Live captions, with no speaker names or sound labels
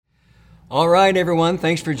All right, everyone,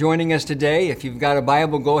 thanks for joining us today. If you've got a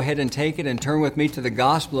Bible, go ahead and take it and turn with me to the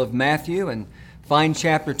Gospel of Matthew and find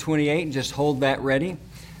chapter 28 and just hold that ready.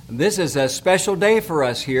 This is a special day for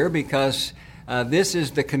us here because this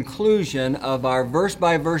is the conclusion of our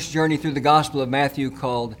verse-by-verse journey through the Gospel of Matthew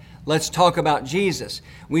called Let's Talk About Jesus.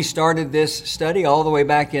 We started this study all the way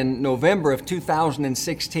back in November of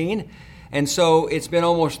 2016. And so it's been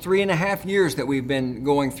almost 3.5 years that we've been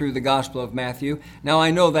going through the Gospel of Matthew. Now I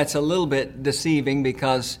know that's a little bit deceiving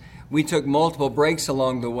because we took multiple breaks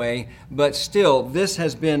along the way, but still, this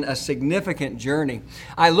has been a significant journey.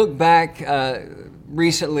 I look back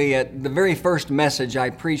recently at the very first message I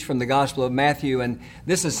preached from the Gospel of Matthew, and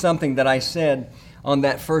this is something that I said on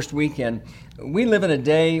that first weekend. We live in a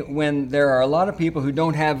day when there are a lot of people who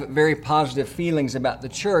don't have very positive feelings about the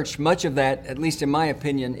church. Much of that, at least in my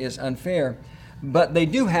opinion, is unfair. But they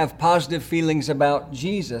do have positive feelings about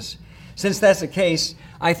Jesus. Since that's the case,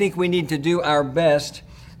 I think we need to do our best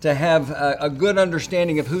to have a good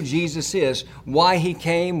understanding of who Jesus is, why He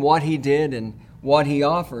came, what He did, and what He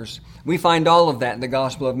offers. We find all of that in the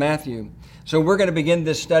Gospel of Matthew. So we're going to begin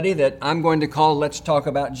this study that I'm going to call Let's Talk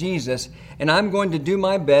About Jesus, and I'm going to do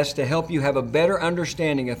my best to help you have a better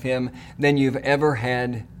understanding of Him than you've ever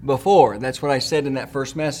had before. That's what I said in that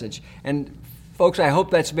first message. And folks, I hope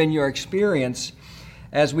that's been your experience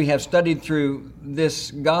as we have studied through this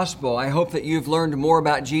gospel. I hope that you've learned more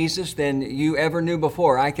about Jesus than you ever knew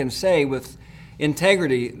before. I can say with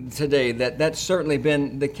integrity today that that's certainly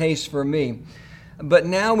been the case for me. But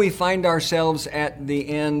now we find ourselves at the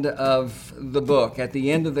end of the book, at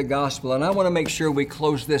the end of the gospel, and I want to make sure we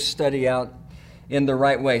close this study out in the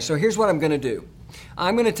right way. So here's what I'm going to do.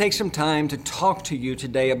 I'm going to take some time to talk to you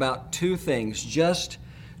today about two things, just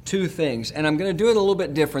two things, and I'm going to do it a little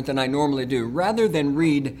bit different than I normally do. Rather than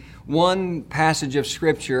read one passage of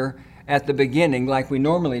Scripture at the beginning like we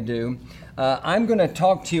normally do, I'm going to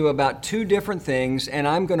talk to you about two different things, and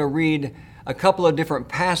I'm going to read a couple of different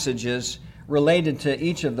passages related to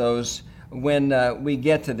each of those when we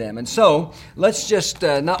get to them. And so let's just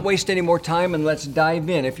not waste any more time and let's dive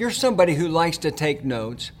in. If you're somebody who likes to take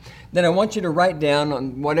notes, then I want you to write down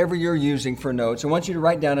on whatever you're using for notes. I want you to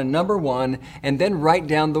write down a number 1 and then write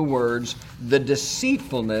down the words, the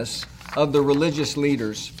deceitfulness of the religious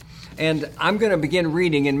leaders. And I'm going to begin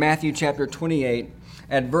reading in Matthew chapter 28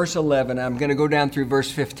 at verse 11. I'm going to go down through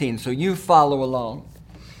verse 15. So you follow along.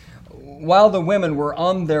 While the women were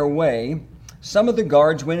on their way, some of the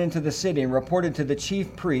guards went into the city and reported to the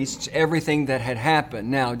chief priests everything that had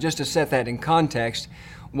happened. Now, just to set that in context,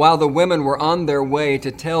 while the women were on their way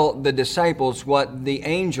to tell the disciples what the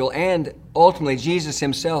angel and ultimately Jesus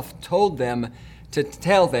himself told them to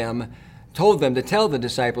tell the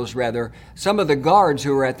disciples, some of the guards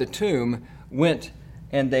who were at the tomb went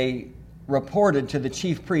and they reported to the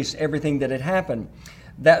chief priests everything that had happened.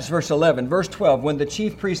 That's verse 11. Verse 12, when the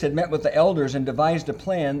chief priests had met with the elders and devised a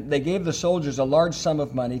plan, they gave the soldiers a large sum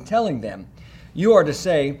of money, telling them, "You are to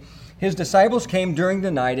say, his disciples came during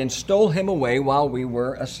the night and stole him away while we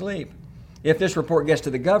were asleep. If this report gets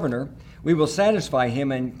to the governor, we will satisfy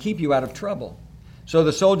him and keep you out of trouble." So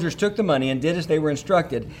the soldiers took the money and did as they were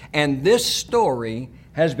instructed. And this story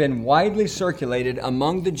has been widely circulated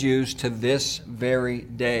among the Jews to this very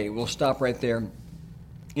day. We'll stop right there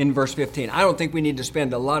in verse 15. I don't think we need to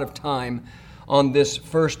spend a lot of time on this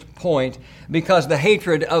first point because the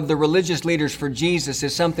hatred of the religious leaders for Jesus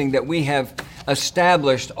is something that we have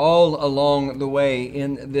established all along the way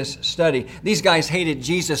in this study. These guys hated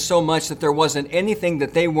Jesus so much that there wasn't anything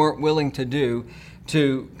that they weren't willing to do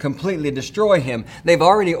to completely destroy him. They've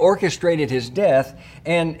already orchestrated his death,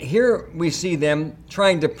 and here we see them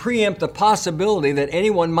trying to preempt the possibility that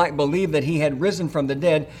anyone might believe that he had risen from the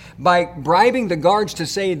dead by bribing the guards to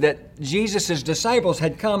say that Jesus' disciples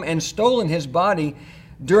had come and stolen his body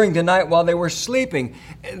during the night while they were sleeping.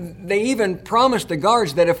 They even promised the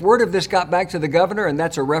guards that if word of this got back to the governor, and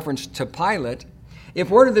that's a reference to Pilate,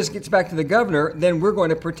 if word of this gets back to the governor, then we're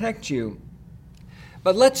going to protect you.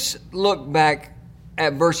 But let's look back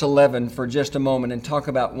at verse 11 for just a moment and talk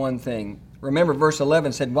about one thing. Remember, verse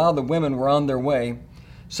 11 said, while the women were on their way,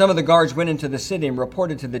 some of the guards went into the city and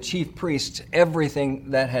reported to the chief priests everything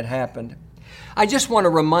that had happened. I just want to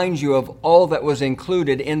remind you of all that was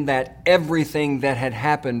included in that everything that had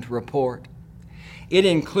happened report. It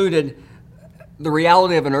included the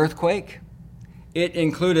reality of an earthquake. It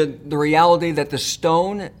included the reality that the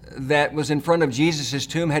stone that was in front of Jesus'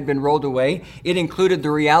 tomb had been rolled away. It included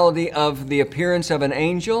the reality of the appearance of an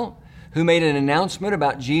angel who made an announcement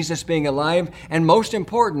about Jesus being alive. And most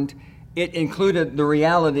important, it included the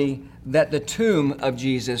reality that the tomb of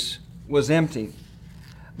Jesus was empty.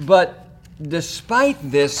 But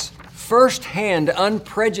despite this firsthand,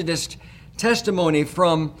 unprejudiced testimony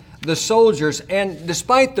from the soldiers. And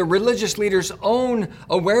despite the religious leaders' own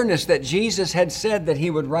awareness that Jesus had said that he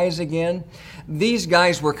would rise again, these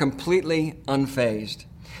guys were completely unfazed.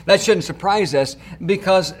 That shouldn't surprise us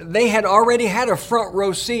because they had already had a front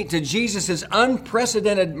row seat to Jesus'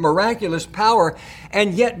 unprecedented miraculous power.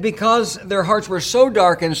 And yet, because their hearts were so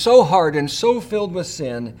dark and so hard and so filled with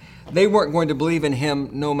sin, they weren't going to believe in him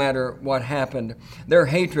no matter what happened. Their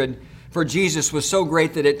hatred for Jesus was so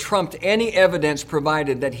great that it trumped any evidence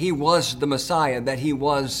provided that he was the Messiah, that he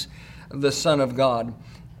was the Son of God.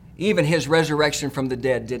 Even his resurrection from the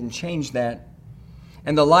dead didn't change that.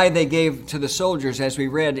 And the lie they gave to the soldiers, as we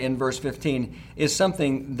read in verse 15, is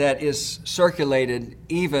something that is circulated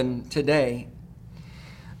even today.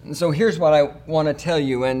 And so here's what I want to tell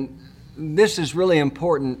you, and this is really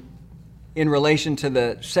important in relation to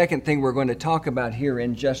the second thing we're going to talk about here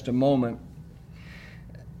in just a moment.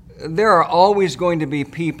 There are always going to be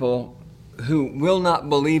people who will not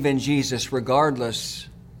believe in Jesus regardless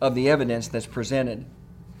of the evidence that's presented.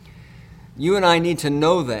 You and I need to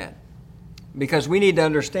know that, because we need to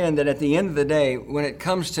understand that at the end of the day, when it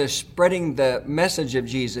comes to spreading the message of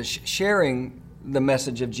Jesus, sharing the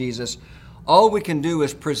message of Jesus, all we can do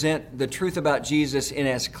is present the truth about Jesus in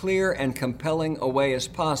as clear and compelling a way as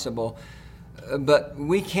possible. But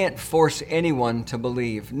we can't force anyone to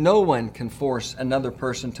believe. No one can force another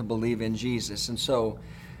person to believe in Jesus. And so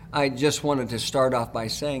I just wanted to start off by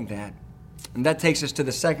saying that. And that takes us to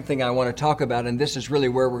the second thing I want to talk about, and this is really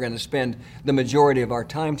where we're going to spend the majority of our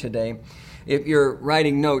time today. If you're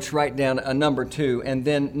writing notes, write down a number 2, and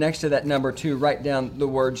then next to that number 2, write down the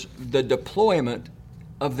words, the deployment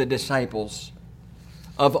of the disciples,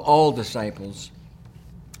 of all disciples.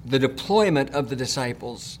 The deployment of the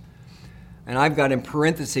disciples. And I've got in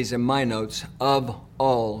parentheses in my notes, of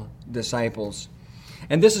all disciples.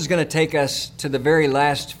 And this is going to take us to the very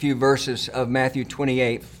last few verses of Matthew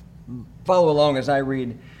 28. Follow along as I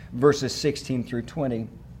read verses 16 through 20.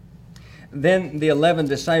 Then the 11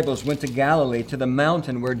 disciples went to Galilee, to the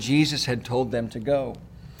mountain where Jesus had told them to go.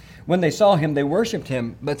 When they saw him, they worshipped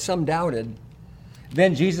him, but some doubted.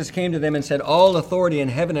 Then Jesus came to them and said, "All authority in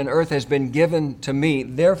heaven and earth has been given to me.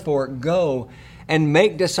 Therefore, go and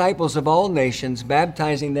make disciples of all nations,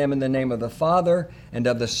 baptizing them in the name of the Father and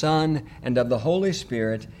of the Son and of the Holy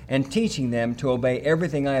Spirit, and teaching them to obey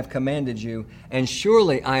everything I have commanded you. And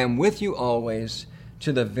surely I am with you always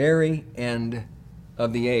to the very end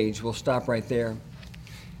of the age." We'll stop right there.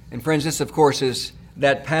 And friends, this of course is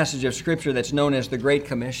that passage of Scripture that's known as the Great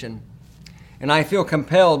Commission. And I feel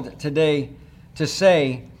compelled today to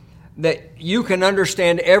say that you can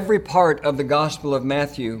understand every part of the Gospel of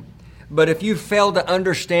Matthew, but if you fail to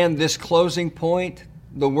understand this closing point,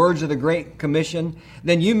 the words of the Great Commission,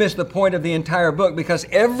 then you miss the point of the entire book, because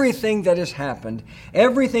everything that has happened,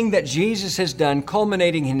 everything that Jesus has done,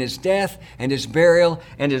 culminating in his death and his burial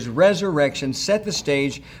and his resurrection, set the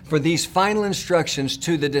stage for these final instructions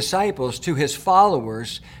to the disciples, to his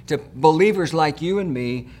followers, to believers like you and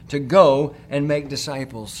me, to go and make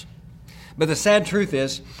disciples. But the sad truth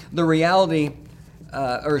is, the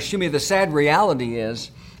sad reality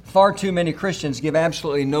is, far too many Christians give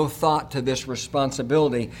absolutely no thought to this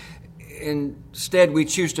responsibility. Instead, we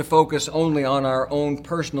choose to focus only on our own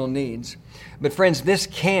personal needs. But friends,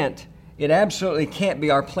 it absolutely can't be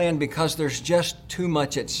our plan, because there's just too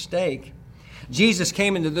much at stake. Jesus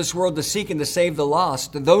came into this world to seek and to save the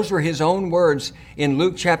lost. Those were his own words in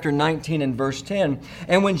Luke chapter 19 and verse 10.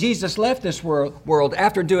 And when Jesus left this world,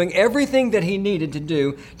 after doing everything that he needed to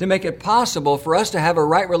do to make it possible for us to have a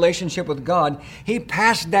right relationship with God, he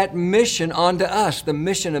passed that mission on to us, the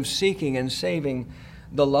mission of seeking and saving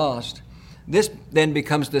the lost. This then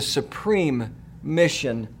becomes the supreme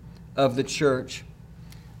mission of the church.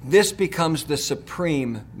 This becomes the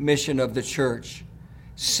supreme mission of the church.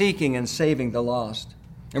 Seeking and saving the lost.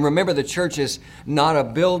 And remember, the church is not a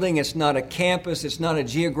building, it's not a campus, it's not a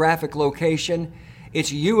geographic location.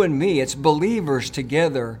 It's you and me, it's believers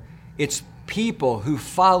together, it's people who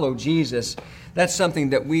follow Jesus. That's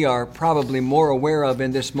something that we are probably more aware of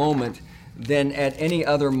in this moment than at any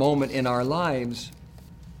other moment in our lives.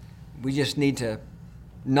 We just need to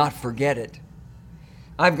not forget it.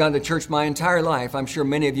 I've gone to church my entire life. I'm sure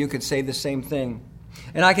many of you could say the same thing.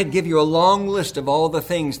 And I could give you a long list of all the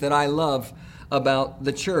things that I love about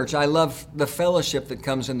the church. I love the fellowship that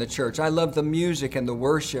comes in the church. I love the music and the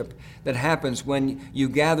worship that happens when you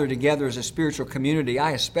gather together as a spiritual community.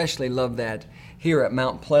 I especially love that here at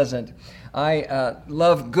Mount Pleasant. I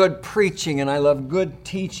love good preaching and I love good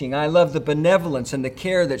teaching. I love the benevolence and the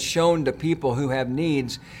care that's shown to people who have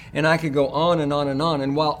needs. And I could go on and on and on.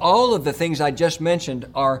 And while all of the things I just mentioned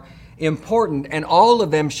are important, and all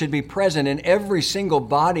of them should be present in every single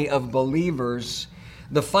body of believers,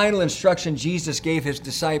 the final instruction Jesus gave his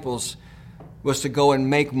disciples was to go and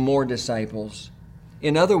make more disciples.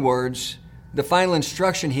 In other words, the final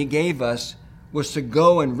instruction he gave us was to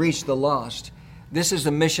go and reach the lost. This is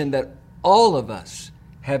a mission that all of us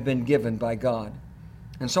have been given by God.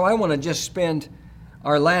 And so I want to just spend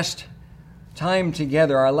our last time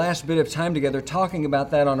together, our last bit of time together, talking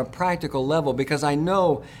about that on a practical level, because I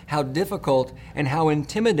know how difficult and how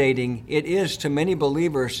intimidating it is to many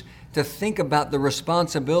believers to think about the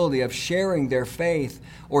responsibility of sharing their faith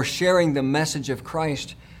or sharing the message of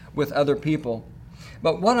Christ with other people.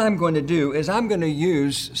 But what I'm going to do is I'm going to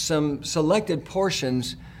use some selected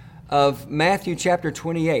portions of Matthew chapter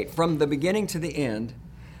 28 from the beginning to the end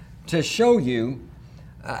to show you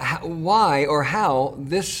why or how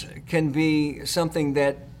this can be something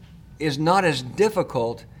that is not as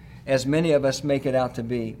difficult as many of us make it out to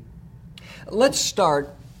be. Let's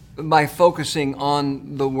start by focusing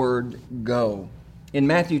on the word go. In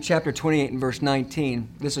Matthew chapter 28 and verse 19,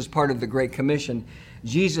 this is part of the Great Commission,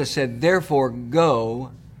 Jesus said, "Therefore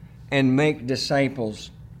go and make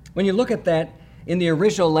disciples." When you look at that in the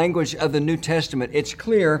original language of the New Testament, it's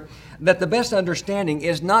clear that the best understanding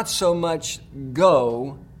is not so much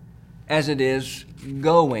go as it is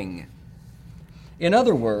going. In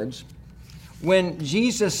other words, when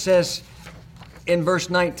Jesus says in verse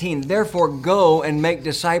 19, "Therefore go and make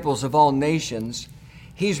disciples of all nations,"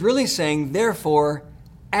 he's really saying, therefore,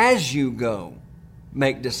 as you go,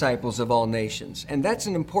 make disciples of all nations. And that's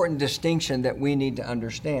an important distinction that we need to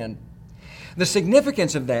understand. The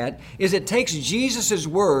significance of that is it takes Jesus'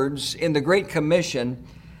 words in the Great Commission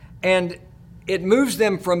and it moves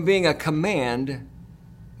them from being a command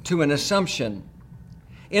to an assumption.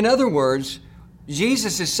 In other words,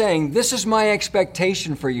 Jesus is saying, this is my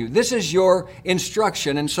expectation for you. This is your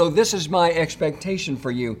instruction, and so this is my expectation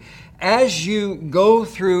for you. As you go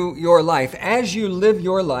through your life, as you live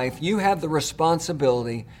your life, you have the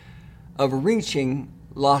responsibility of reaching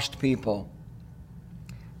lost people.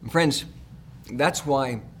 Friends, that's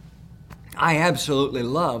why I absolutely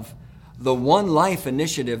love the One Life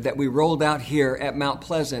initiative that we rolled out here at Mount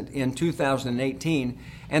Pleasant in 2018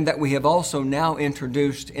 and that we have also now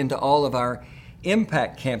introduced into all of our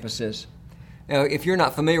impact campuses. Now, if you're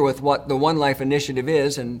not familiar with what the One Life initiative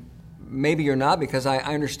is, and maybe you're not, because I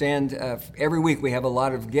understand every week we have a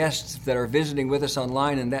lot of guests that are visiting with us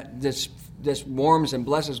online, and that just warms and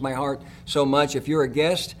blesses my heart so much. If you're a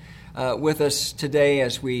guest with us today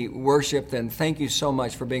as we worship, then thank you so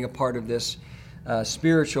much for being a part of this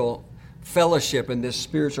spiritual fellowship and this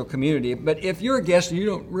spiritual community. But if you're a guest and you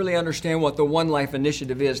don't really understand what the One Life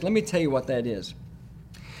Initiative is, let me tell you what that is.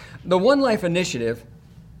 The One Life Initiative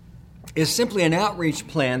is simply an outreach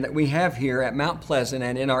plan that we have here at Mount Pleasant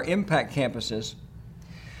and in our impact campuses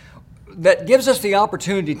that gives us the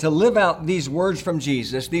opportunity to live out these words from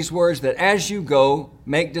Jesus, these words that as you go,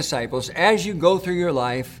 make disciples, as you go through your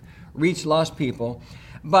life, reach lost people,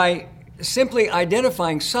 by simply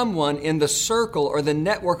identifying someone in the circle or the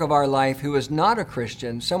network of our life who is not a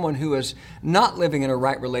Christian, someone who is not living in a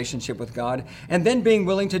right relationship with God, and then being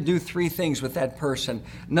willing to do three things with that person.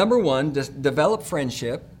 Number one, develop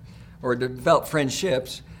friendship or develop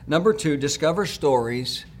friendships. Number two, discover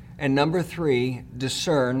stories. And number three,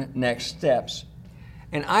 discern next steps.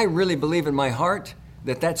 And I really believe in my heart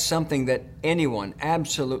that that's something that anyone,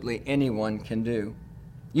 absolutely anyone, can do.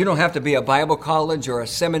 You don't have to be a Bible college or a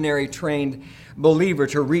seminary-trained believer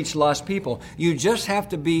to reach lost people. You just have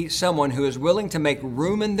to be someone who is willing to make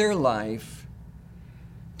room in their life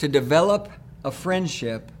to develop a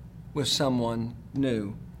friendship with someone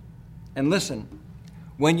new. And listen,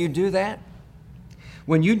 when you do that,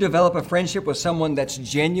 when you develop a friendship with someone that's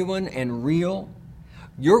genuine and real,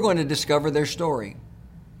 you're going to discover their story.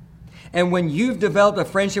 And when you've developed a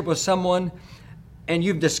friendship with someone and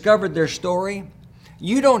you've discovered their story,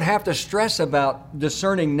 you don't have to stress about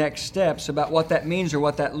discerning next steps, about what that means or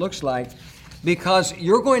what that looks like, because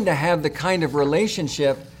you're going to have the kind of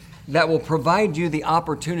relationship that will provide you the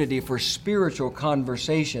opportunity for spiritual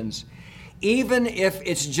conversations, even if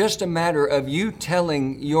it's just a matter of you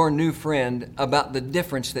telling your new friend about the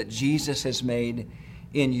difference that Jesus has made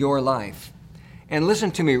in your life. And listen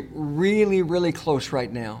to me really, really close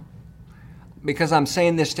right now, because I'm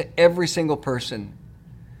saying this to every single person.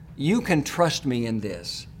 You can trust me in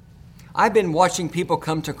this. I've been watching people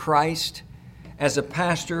come to Christ as a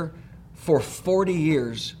pastor for 40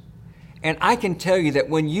 years. And I can tell you that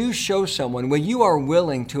when you show someone, when you are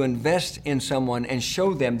willing to invest in someone and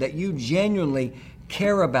show them that you genuinely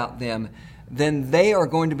care about them, then they are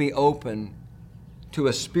going to be open to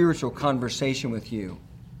a spiritual conversation with you.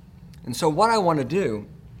 And so what I want to do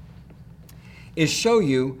is show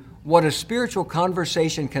you what a spiritual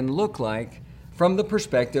conversation can look like from the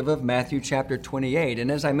perspective of Matthew chapter 28. And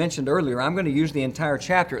as I mentioned earlier, I'm going to use the entire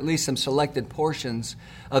chapter, at least some selected portions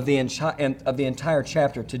of the entire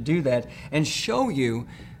chapter to do that and show you,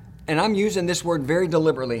 and I'm using this word very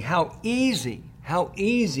deliberately, how easy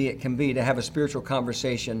it can be to have a spiritual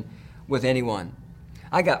conversation with anyone.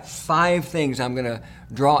 I got 5 things I'm going to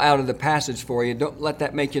draw out of the passage for you. Don't let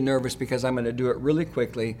that make you nervous because I'm going to do it really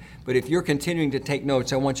quickly. But if you're continuing to take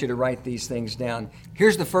notes, I want you to write these things down.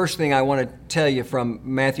 Here's the first thing I want to tell you from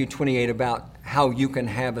Matthew 28 about how you can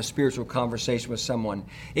have a spiritual conversation with someone.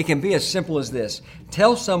 It can be as simple as this.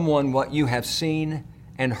 Tell someone what you have seen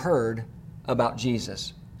and heard about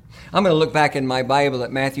Jesus. I'm going to look back in my Bible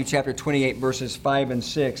at Matthew chapter 28, verses 5 and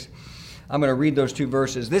 6. I'm going to read those 2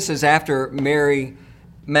 verses. This is after Mary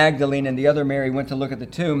Magdalene and the other Mary went to look at the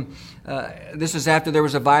tomb. This is after there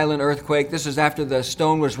was a violent earthquake. This is after the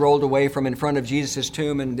stone was rolled away from in front of Jesus'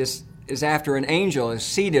 tomb, and this is after an angel is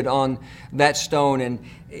seated on that stone, and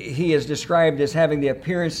he is described as having the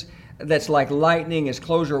appearance that's like lightning. His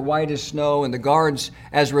clothes are white as snow, and the guards,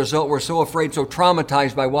 as a result, were so afraid, so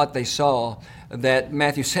traumatized by what they saw, that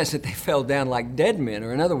Matthew says that they fell down like dead men,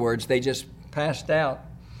 or in other words, they just passed out.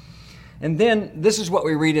 And then this is what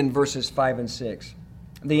we read in verses 5 and 6.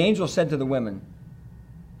 The angel said to the women,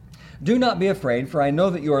 "Do not be afraid, for I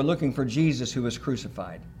know that you are looking for Jesus who was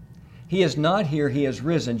crucified. He is not here, he is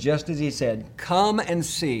risen, just as he said. Come and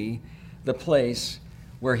see the place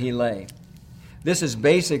where he lay." This is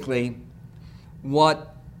basically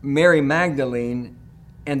what Mary Magdalene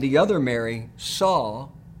and the other Mary saw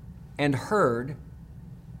and heard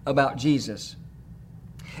about Jesus.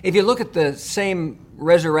 If you look at the same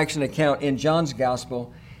resurrection account in John's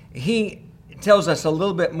gospel, he tells us a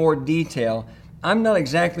little bit more detail. I'm not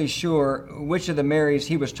exactly sure which of the Marys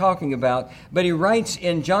he was talking about, but he writes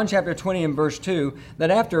in John chapter 20 and verse 2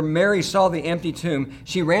 that after Mary saw the empty tomb,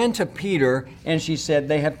 she ran to Peter and she said,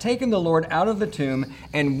 "They have taken the Lord out of the tomb,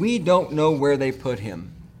 and we don't know where they put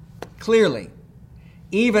him." Clearly,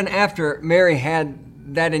 even after Mary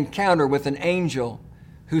had that encounter with an angel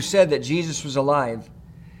who said that Jesus was alive,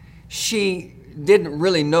 she didn't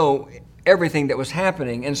really know everything that was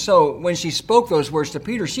happening. And so when she spoke those words to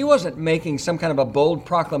Peter, she wasn't making some kind of a bold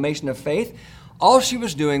proclamation of faith. All she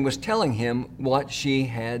was doing was telling him what she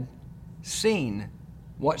had seen,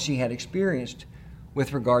 what she had experienced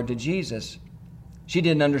with regard to Jesus. She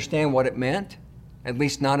didn't understand what it meant, at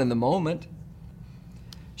least not in the moment.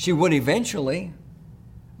 She would eventually,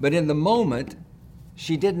 but in the moment,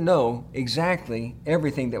 she didn't know exactly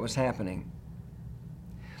everything that was happening.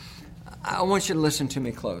 I want you to listen to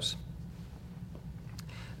me close.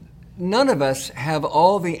 None of us have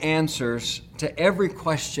all the answers to every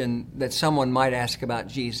question that someone might ask about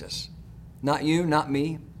Jesus. Not you, not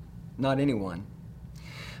me, not anyone.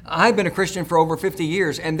 I've been a Christian for over 50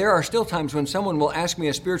 years, and there are still times when someone will ask me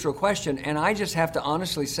a spiritual question, and I just have to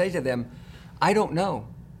honestly say to them, I don't know.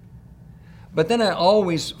 But then I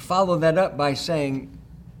always follow that up by saying,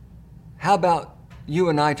 how about you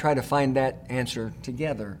and I try to find that answer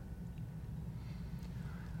together?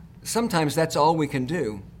 Sometimes that's all we can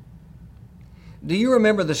do. Do you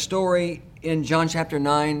remember the story in John chapter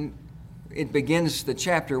 9? It begins the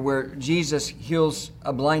chapter where Jesus heals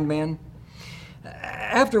a blind man.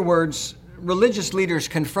 Afterwards, religious leaders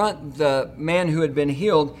confront the man who had been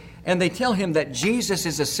healed, and they tell him that Jesus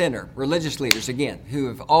is a sinner. Religious leaders, again, who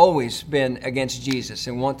have always been against Jesus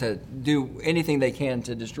and want to do anything they can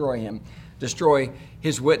to destroy him, destroy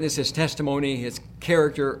his witness, his testimony, his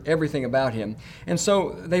character, everything about him. And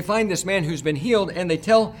so they find this man who's been healed, and they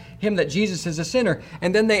tell him that Jesus is a sinner.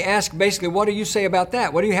 And then they ask, basically, what do you say about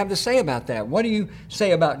that? What do you have to say about that? What do you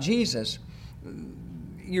say about Jesus?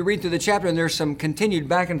 You read through the chapter, and there's some continued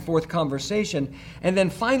back and forth conversation. And then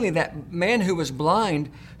finally, that man who was blind,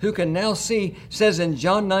 who can now see, says in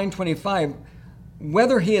John 9:25,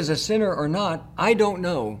 whether he is a sinner or not, I don't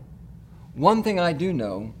know. One thing I do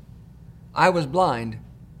know, I was blind,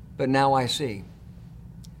 but now I see.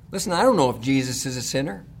 Listen, I don't know if Jesus is a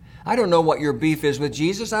sinner. I don't know what your beef is with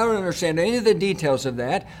Jesus. I don't understand any of the details of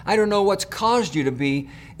that. I don't know what's caused you to be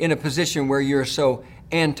in a position where you're so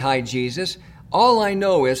anti-Jesus. All I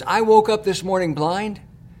know is I woke up this morning blind,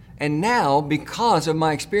 and now, because of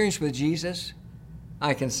my experience with Jesus,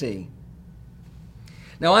 I can see.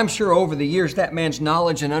 Now, I'm sure over the years that man's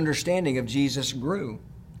knowledge and understanding of Jesus grew.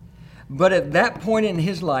 But at that point in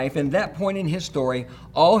his life, and that point in his story,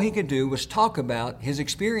 all he could do was talk about his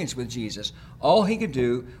experience with Jesus. All he could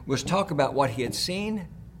do was talk about what he had seen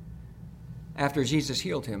after Jesus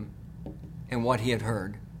healed him and what he had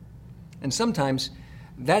heard. And sometimes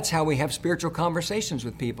That's how we have spiritual conversations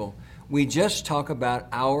with people. We just talk about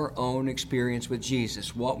our own experience with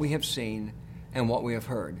Jesus, what we have seen and what we have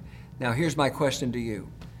heard. Now, here's my question to you.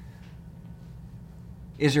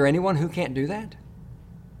 Is there anyone who can't do that?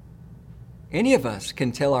 Any of us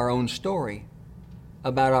can tell our own story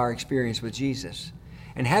about our experience with Jesus.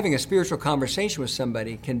 And having a spiritual conversation with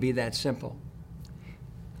somebody can be that simple.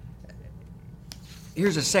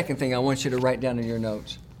 Here's a second thing I want you to write down in your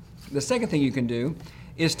notes. The second thing you can do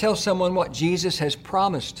is tell someone what Jesus has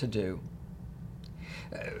promised to do.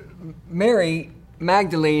 Mary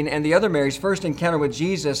Magdalene and the other Mary's first encounter with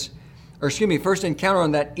Jesus, first encounter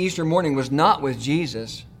on that Easter morning was not with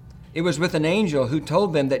Jesus. It was with an angel who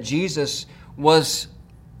told them that Jesus was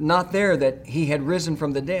not there, that he had risen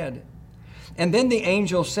from the dead. And then the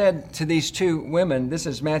angel said to these two women, this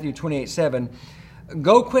is Matthew 28:7,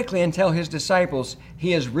 "Go quickly and tell his disciples,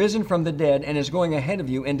 he has risen from the dead and is going ahead of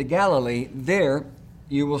you into Galilee. There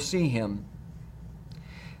you will see him."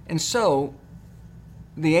 And so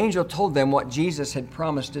the angel told them what Jesus had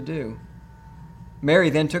promised to do. Mary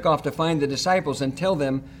then took off to find the disciples and tell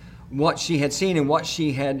them what she had seen and what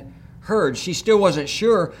she had heard. She still wasn't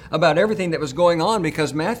sure about everything that was going on,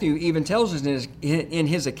 because Matthew even tells us in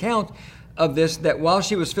his account of this that while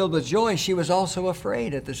she was filled with joy, she was also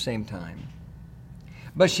afraid at the same time.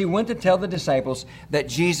 But she went to tell the disciples that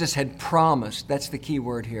Jesus had promised, that's the key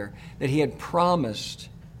word here, that he had promised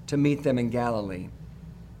to meet them in Galilee.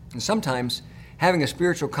 And sometimes having a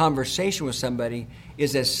spiritual conversation with somebody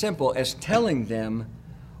is as simple as telling them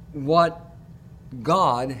what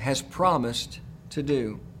God has promised to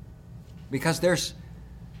do. Because there's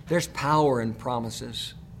power in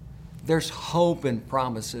promises. There's hope in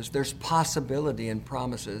promises. There's possibility in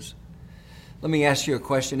promises. Let me ask you a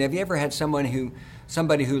question. Have you ever had somebody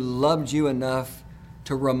who loved you enough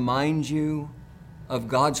to remind you of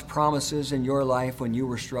God's promises in your life when you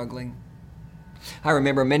were struggling? I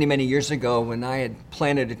remember many, many years ago when I had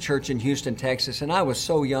planted a church in Houston, Texas, and I was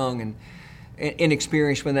so young and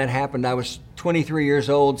inexperienced when that happened. I was 23 years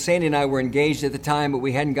old. Sandy and I were engaged at the time, but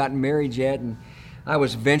we hadn't gotten married yet, and I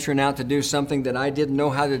was venturing out to do something that I didn't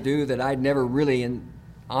know how to do, that I'd never really and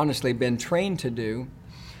honestly been trained to do.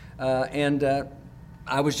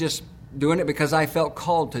 I was just doing it because I felt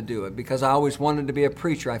called to do it, because I always wanted to be a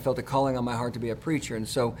preacher. I felt a calling on my heart to be a preacher. And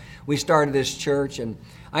so we started this church, and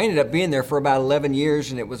I ended up being there for about 11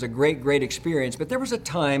 years, and it was a great, great experience. But there was a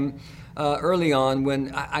time early on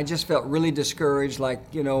when I just felt really discouraged, like,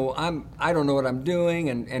 I don't know what I'm doing,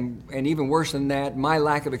 and even worse than that, my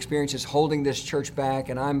lack of experience is holding this church back,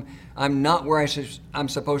 and I'm not where I'm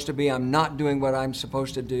supposed to be. I'm not doing what I'm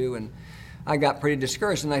supposed to do, and I got pretty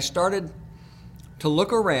discouraged, and I started to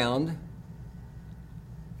look around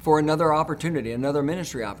for another opportunity, another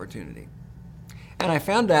ministry opportunity. And I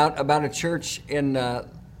found out about a church in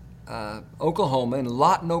Oklahoma, in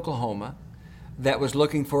Lawton, Oklahoma, that was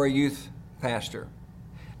looking for a youth pastor.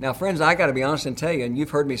 Now, friends, I got to be honest and tell you, and you've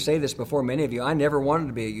heard me say this before, many of you, I never wanted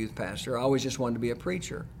to be a youth pastor. I always just wanted to be a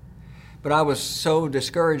preacher. But I was so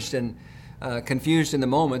discouraged and confused in the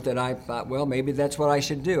moment that I thought, well, maybe that's what I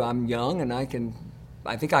should do. I'm young, and I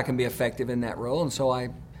think I can be effective in that role. And so I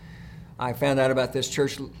found out about this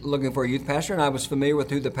church looking for a youth pastor, and I was familiar with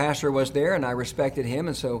who the pastor was there, and I respected him.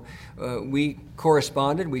 And so we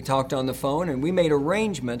corresponded, we talked on the phone, and we made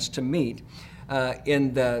arrangements to meet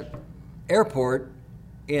in the airport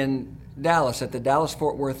in Dallas, at the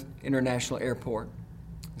Dallas-Fort Worth International Airport.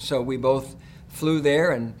 So we both flew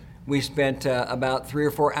there, and we spent about 3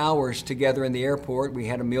 or 4 hours together in the airport. We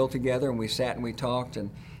had a meal together, and we sat and we talked, and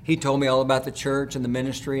he told me all about the church and the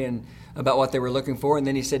ministry and about what they were looking for. And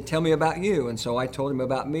then he said, "Tell me about you." And so I told him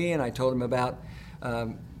about me, and I told him about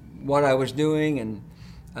what I was doing.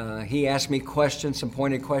 And he asked me questions, some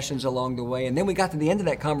pointed questions along the way. And then we got to the end of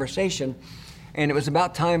that conversation, and it was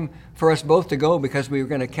about time for us both to go, because we were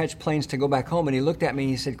going to catch planes to go back home. And he looked at me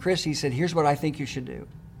and he said, "Chris," he said, "here's what I think you should do."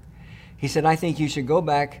 He said, "I think you should go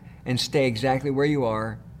back and stay exactly where you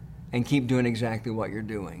are and keep doing exactly what you're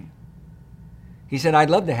doing." He said, "I'd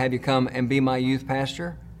love to have you come and be my youth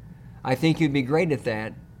pastor. I think you'd be great at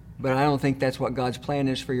that, but I don't think that's what God's plan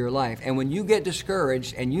is for your life. And when you get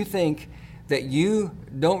discouraged and you think that you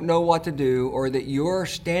don't know what to do, or that you're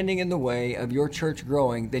standing in the way of your church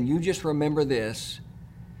growing, then you just remember this.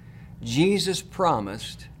 Jesus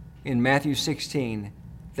promised in Matthew 16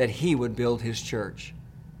 that he would build his church.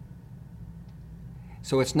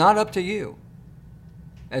 So it's not up to you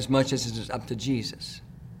as much as it is up to Jesus."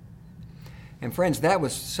 And friends, that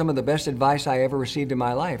was some of the best advice I ever received in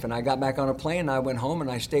my life. And I got back on a plane, and I went home,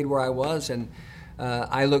 and I stayed where I was. And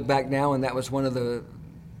I look back now, and that was one of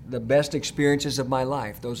the the best experiences of my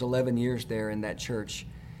life, those 11 years there in that church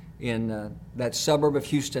in that suburb of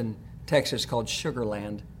Houston, Texas called Sugar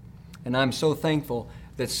Land. And I'm so thankful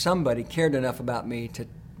that somebody cared enough about me to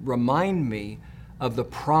remind me of the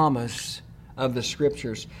promise of the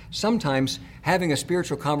Scriptures. Sometimes having a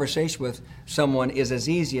spiritual conversation with someone is as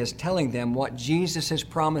easy as telling them what Jesus has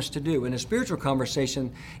promised to do. In a spiritual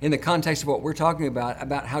conversation, in the context of what we're talking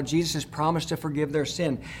about how Jesus has promised to forgive their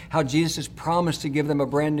sin, how Jesus has promised to give them a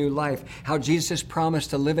brand new life, how Jesus has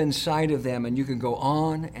promised to live inside of them, and you can go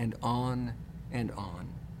on and on and on.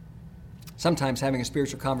 Sometimes having a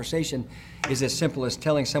spiritual conversation is as simple as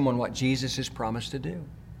telling someone what Jesus has promised to do.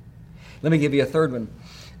 Let me give you a third one.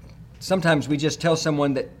 Sometimes we just tell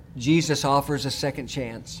someone that Jesus offers a second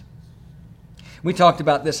chance. We talked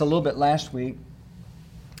about this a little bit last week.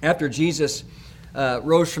 After Jesus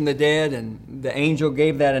rose from the dead and the angel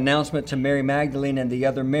gave that announcement to Mary Magdalene and the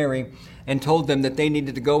other Mary and told them that they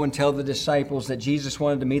needed to go and tell the disciples that Jesus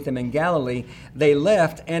wanted to meet them in Galilee, they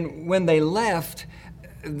left. And when they left,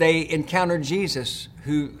 they encountered Jesus,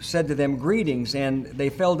 who said to them, "Greetings," and they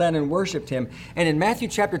fell down and worshiped him. And in Matthew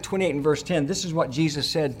chapter 28 and verse 10, this is what Jesus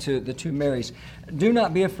said to the two Marys: "Do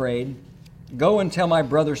not be afraid. Go and tell my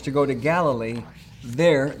brothers to go to Galilee.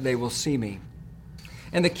 There they will see me."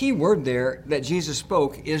 And the key word there that Jesus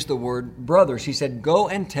spoke is the word brothers. He said, "Go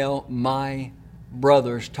and tell my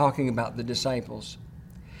brothers," talking about the disciples.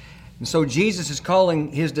 And so Jesus is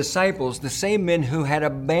calling his disciples, the same men who had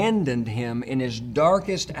abandoned him in his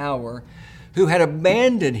darkest hour, who had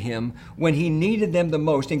abandoned him when he needed them the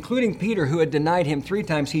most, including Peter, who had denied him 3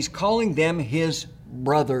 times. He's calling them his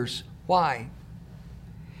brothers. Why?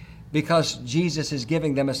 Because Jesus is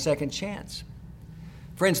giving them a second chance.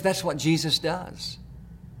 Friends, that's what Jesus does.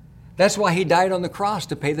 That's why he died on the cross,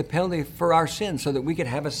 to pay the penalty for our sins so that we could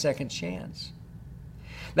have a second chance.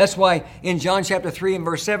 That's why in John chapter 3 and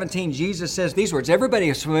verse 17, Jesus says these words. Everybody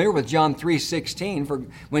is familiar with John 3:16, for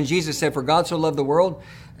when Jesus said, "For God so loved the world,"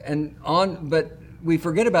 and on, but we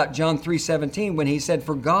forget about John 3:17 when he said,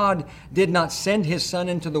 "For God did not send his Son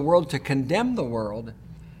into the world to condemn the world,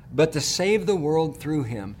 but to save the world through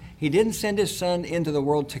him." He didn't send his Son into the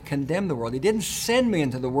world to condemn the world. He didn't send me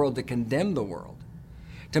into the world to condemn the world,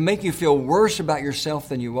 to make you feel worse about yourself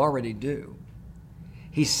than you already do.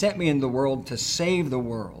 He sent me in the world to save the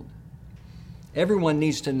world. Everyone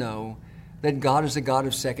needs to know that God is a God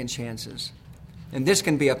of second chances. And this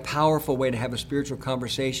can be a powerful way to have a spiritual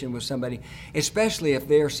conversation with somebody, especially if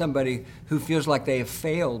they are somebody who feels like they have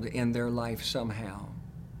failed in their life somehow.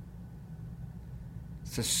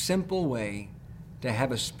 It's a simple way to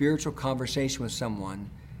have a spiritual conversation with someone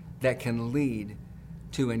that can lead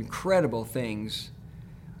to incredible things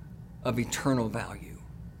of eternal value.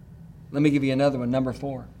 Let me give you another one, number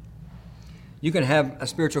 4. You can have a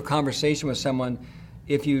spiritual conversation with someone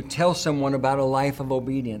if you tell someone about a life of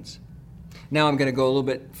obedience. Now I'm going to go a little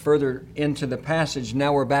bit further into the passage.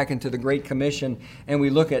 Now we're back into the Great Commission, and we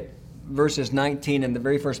look at verses 19 and the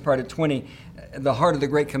very first part of 20. The heart of the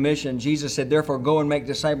Great Commission, Jesus said, "Therefore go and make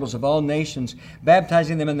disciples of all nations,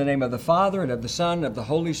 baptizing them in the name of the Father and of the Son and of the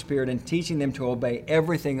Holy Spirit, and teaching them to obey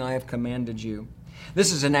everything I have commanded you."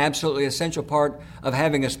 This is an absolutely essential part of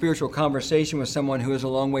having a spiritual conversation with someone who is a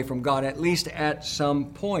long way from God, at least at some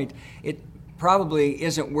point. It probably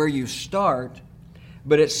isn't where you start,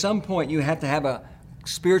 but at some point you have to have a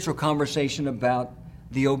spiritual conversation about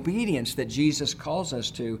the obedience that Jesus calls us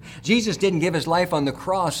to. Jesus didn't give his life on the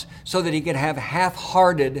cross so that he could have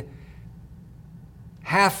half-hearted,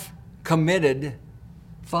 half-committed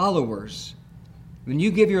followers. When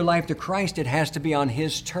you give your life to Christ, it has to be on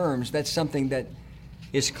his terms. That's something that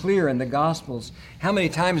is clear in the Gospels. How many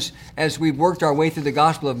times as we've worked our way through the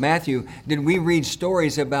Gospel of Matthew did we read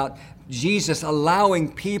stories about Jesus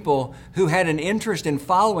allowing people who had an interest in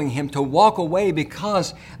following him to walk away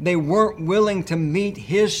because they weren't willing to meet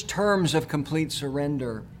his terms of complete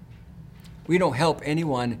surrender? We don't help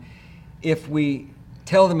anyone if we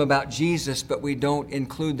tell them about Jesus, but we don't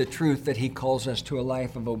include the truth that he calls us to a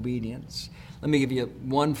life of obedience. Let me give you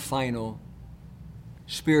one final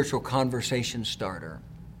spiritual conversation starter.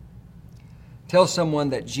 Tell someone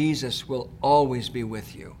that Jesus will always be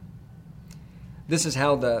with you. This is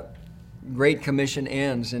how the Great Commission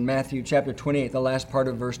ends in Matthew chapter 28, the last part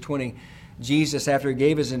of verse 20. Jesus, after he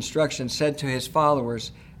gave his instructions, said to his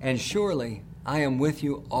followers, "And surely I am with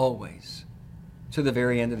you always, to the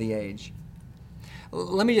very end of the age."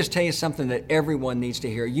 Let me just tell you something that everyone needs to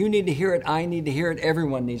hear. You need to hear it, I need to hear it,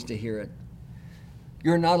 everyone needs to hear it.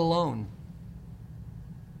 You're not alone.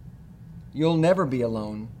 You'll never be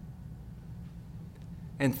alone.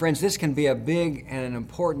 And friends, this can be a big and an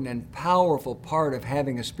important and powerful part of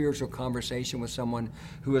having a spiritual conversation with someone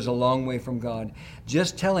who is a long way from God.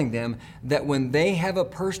 Just telling them that when they have a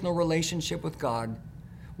personal relationship with God,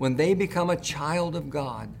 when they become a child of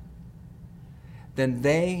God, then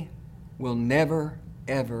they will never,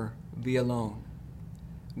 ever be alone.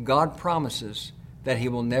 God promises that He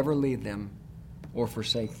will never leave them or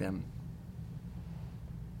forsake them.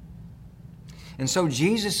 And so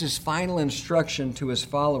Jesus' final instruction to His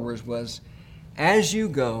followers was, as you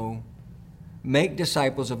go, make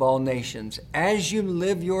disciples of all nations. As you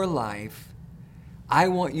live your life, I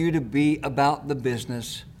want you to be about the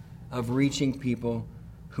business of reaching people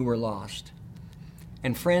who are lost.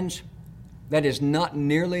 And friends, that is not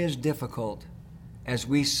nearly as difficult as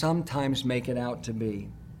we sometimes make it out to be.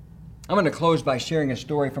 I'm going to close by sharing a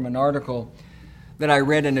story from an article that I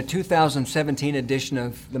read in a 2017 edition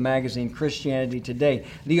of the magazine Christianity Today.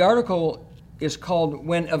 The article is called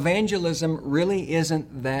When Evangelism Really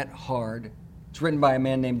Isn't That Hard. It's written by a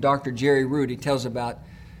man named Dr. Jerry Root. He tells about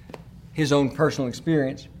his own personal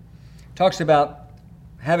experience. Talks about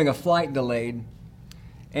having a flight delayed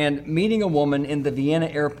and meeting a woman in the Vienna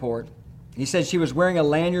airport. He said she was wearing a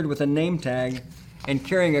lanyard with a name tag and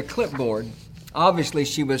carrying a clipboard. Obviously,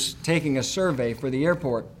 she was taking a survey for the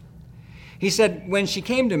airport. He said, when she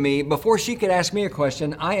came to me, before she could ask me a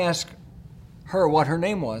question, I asked her what her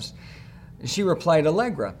name was. She replied,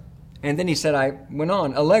 Allegra. And then he said, I went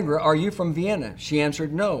on, Allegra, are you from Vienna? She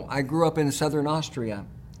answered, no, I grew up in southern Austria.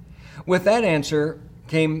 With that answer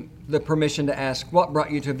came the permission to ask, what brought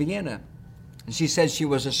you to Vienna? And she said she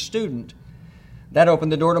was a student. That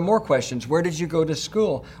opened the door to more questions. Where did you go to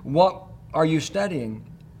school? What are you studying?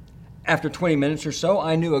 After 20 minutes or so,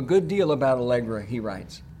 I knew a good deal about Allegra, he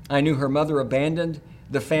writes. I knew her mother abandoned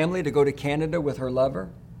the family to go to Canada with her lover.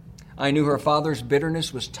 I knew her father's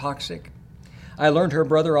bitterness was toxic. I learned her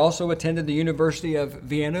brother also attended the University of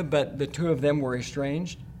Vienna, but the two of them were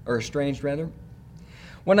estranged.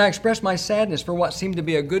 When I expressed my sadness for what seemed to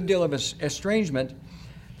be a good deal of estrangement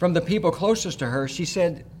from the people closest to her, she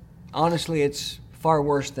said, honestly, it's far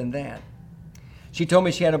worse than that. She told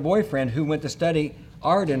me she had a boyfriend who went to study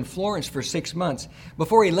art in Florence for 6 months.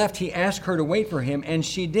 Before he left, he asked her to wait for him, and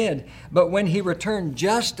she did. But when he returned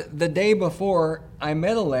just the day before I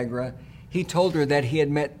met Allegra, he told her that he had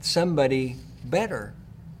met somebody better.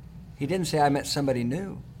 He didn't say, I met somebody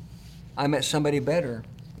new. I met somebody better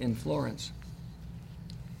in Florence.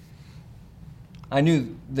 I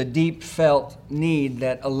knew the deep felt need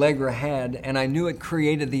that Allegra had, and I knew it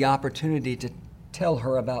created the opportunity to tell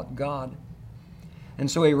her about God. And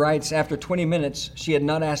so he writes, after 20 minutes, she had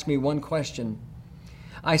not asked me one question.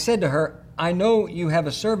 I said to her, I know you have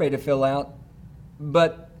a survey to fill out,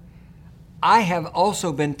 but I have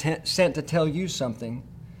also been sent to tell you something.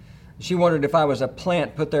 She wondered if I was a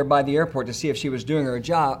plant put there by the airport to see if she was doing her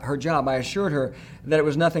job. I assured her that it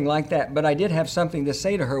was nothing like that, but I did have something to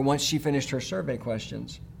say to her once she finished her survey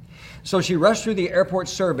questions. So she rushed through the airport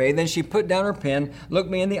survey, then she put down her pen, looked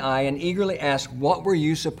me in the eye, and eagerly asked, what were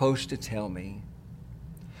you supposed to tell me?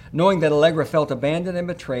 Knowing that Allegra felt abandoned and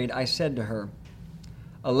betrayed, I said to her,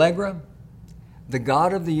 Allegra, the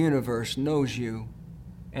God of the universe knows you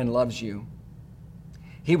and loves you.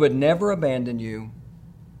 He would never abandon you,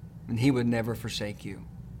 and He would never forsake you.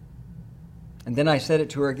 And then I said it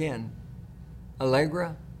to her again,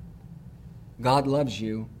 Allegra, God loves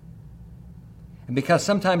you. And because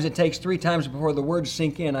sometimes it takes 3 times before the words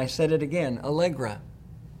sink in, I said it again, Allegra,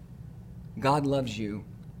 God loves you.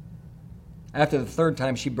 After the 3rd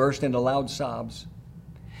time, she burst into loud sobs.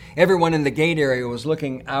 Everyone in the gate area was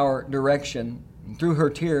looking our direction. And through her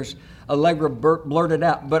tears, Allegra blurted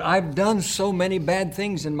out, but I've done so many bad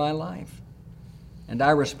things in my life. And I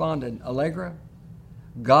responded, Allegra,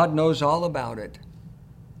 God knows all about it.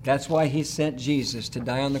 That's why He sent Jesus to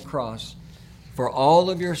die on the cross for all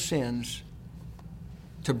of your sins,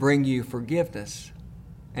 to bring you forgiveness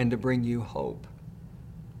and to bring you hope.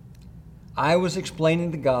 I was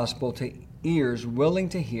explaining the gospel to ears willing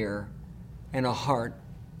to hear and a heart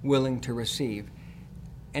willing to receive.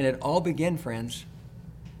 And it all began, friends,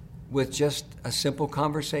 with just a simple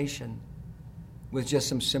conversation, with just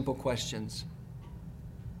some simple questions.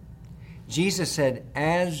 Jesus said,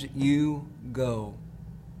 as you go,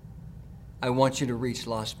 I want you to reach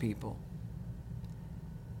lost people.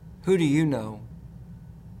 Who do you know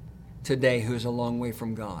today who is a long way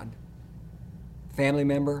from God? Family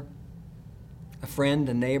member? A friend,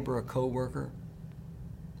 a neighbor, a co-worker?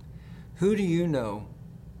 Who do you know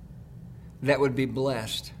that would be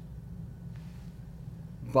blessed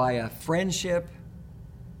by a friendship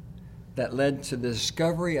that led to the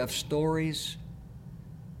discovery of stories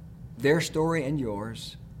their story and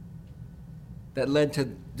yours, that led to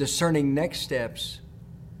discerning next steps,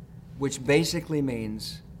 which basically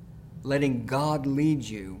means letting God lead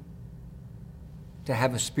you to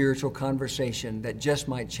have a spiritual conversation that just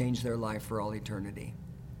might change their life for all eternity.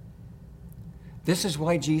 This is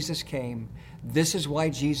why Jesus came. This is why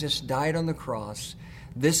Jesus died on the cross.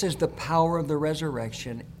 This is the power of the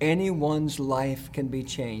resurrection. Anyone's life can be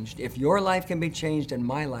changed. If your life can be changed and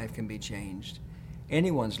my life can be changed,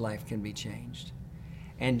 anyone's life can be changed.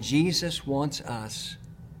 And Jesus wants us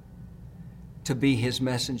to be His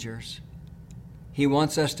messengers. He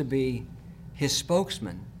wants us to be His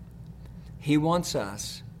spokesman. He wants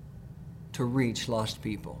us to reach lost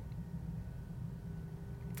people.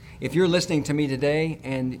 If you're listening to me today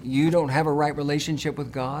and you don't have a right relationship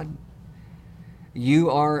with God,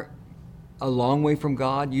 you are a long way from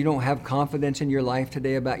God, you don't have confidence in your life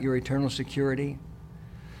today about your eternal security,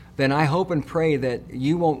 then I hope and pray that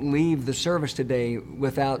you won't leave the service today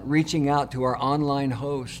without reaching out to our online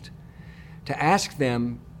host to ask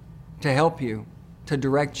them to help you, to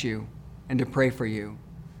direct you, and to pray for you.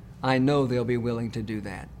 I know they'll be willing to do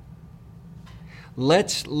that.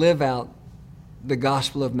 Let's live out the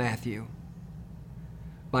Gospel of Matthew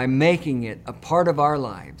by making it a part of our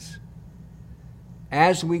lives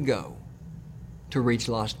as we go to reach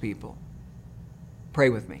lost people. Pray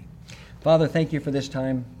with me. Father, thank you for this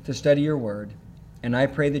time to study your word, and I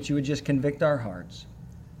pray that you would just convict our hearts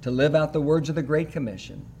to live out the words of the Great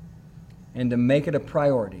Commission and to make it a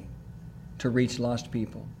priority to reach lost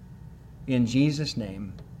people. In Jesus'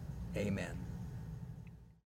 name, amen.